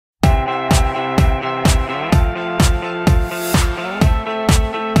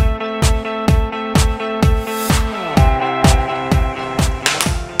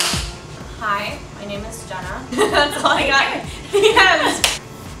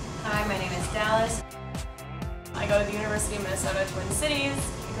University of Minnesota, Twin Cities.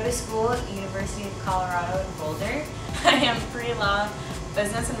 I go to school at University of Colorado in Boulder. I am pre-law,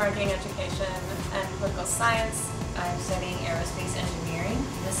 business and marketing education, and political science. I'm studying aerospace engineering.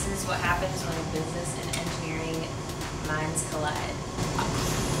 This is what happens when business and engineering minds collide.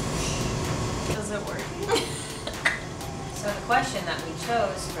 Does it work? So the question that we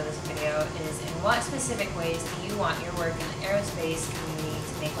chose for this video is, in what specific ways do you want your work in the aerospace community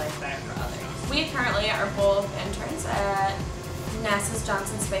to make life better for others? We currently are both interns at NASA's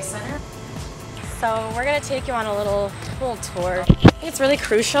Johnson Space Center. So we're going to take you on a little tour. I think it's really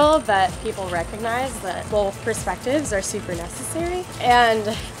crucial that people recognize that both perspectives are super necessary and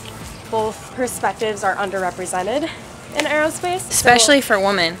both perspectives are underrepresented in aerospace. Especially for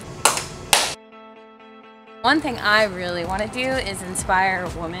women. One thing I really want to do is inspire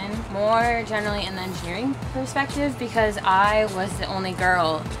women more generally in the engineering perspective, because I was the only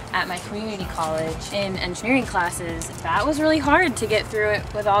girl at my community college in engineering classes. That was really hard to get through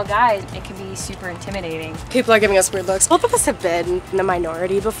it with all guys. It can be super intimidating. People are giving us weird looks. Both of us have been in the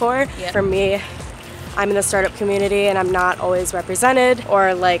minority before. Yep. For me, I'm in the startup community and I'm not always represented,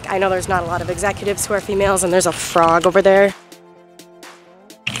 or like I know there's not a lot of executives who are females and there's a frog over there.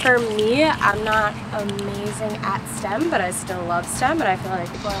 For me, I'm not amazing at STEM, but I still love STEM, and I feel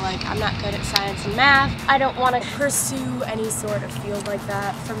like people are like, I'm not good at science and math. I don't want to pursue any sort of field like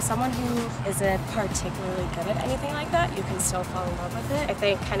that. From someone who isn't particularly good at anything like that, you can still fall in love with it. I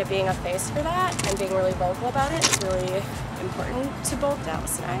think kind of being a face for that and being really vocal about it is really important to both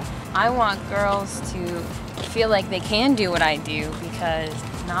Dallas and I. I want girls to feel like they can do what I do, because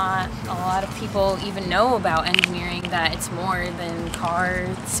not a lot of people even know about engineering, that it's more than car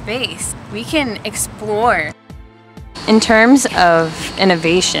space. We can explore. In terms of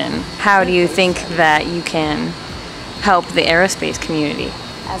innovation, how do you think that you can help the aerospace community?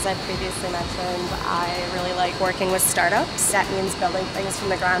 As I previously mentioned, I really like working with startups. That means building things from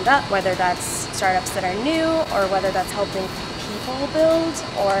the ground up, whether that's startups that are new or whether that's helping people build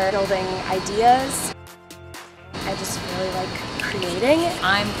or building ideas. I just really like creating.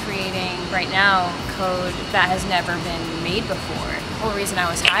 I'm creating right now code that has never been made before. The whole reason I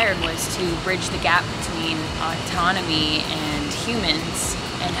was hired was to bridge the gap between autonomy and humans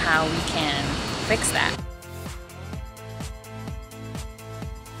and how we can fix that.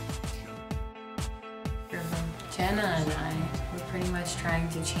 Jenna and I were pretty much trying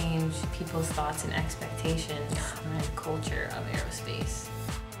to change people's thoughts and expectations on the culture of aerospace.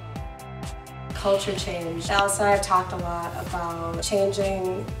 Culture change. Alice and I have talked a lot about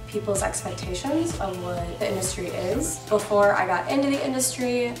changing people's expectations of what the industry is. Before I got into the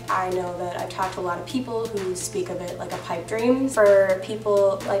industry, I know that I've talked to a lot of people who speak of it like a pipe dream. For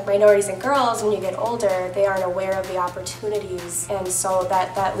people like minorities and girls, when you get older, they aren't aware of the opportunities, and so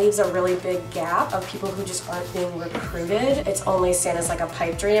that leaves a really big gap of people who just aren't being recruited. It's only seen as like a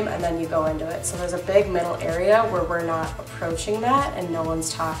pipe dream, and then you go into it. So there's a big middle area where we're not approaching that, and no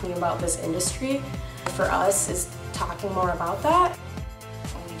one's talking about this industry. For us is talking more about that.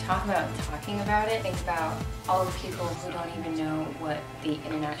 When we talk about talking about it, think about all the people who don't even know what the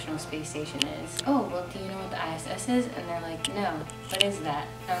International Space Station is. Oh, well, do you know what the ISS is? And they're like, no, what is that?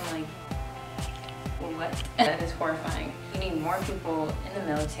 And I'm like, well, what? That is horrifying. You need more people in the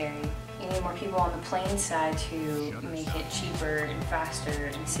military. You need more people on the plane side to make it cheaper and faster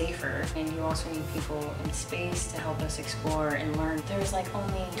and safer. And you also need people in space to help us explore and learn. There's like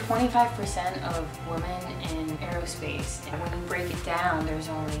only 25% of women in aerospace. And when you break it down, there's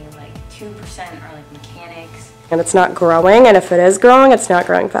only like 2% are like mechanics. And it's not growing, and if it is growing, it's not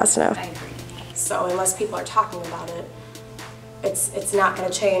growing fast enough. I agree. So unless people are talking about it, it's not going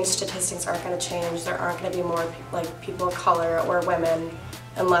to change. Statistics aren't going to change. There aren't going to be more like people of color or women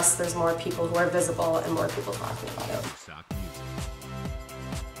unless there's more people who are visible and more people talking about it.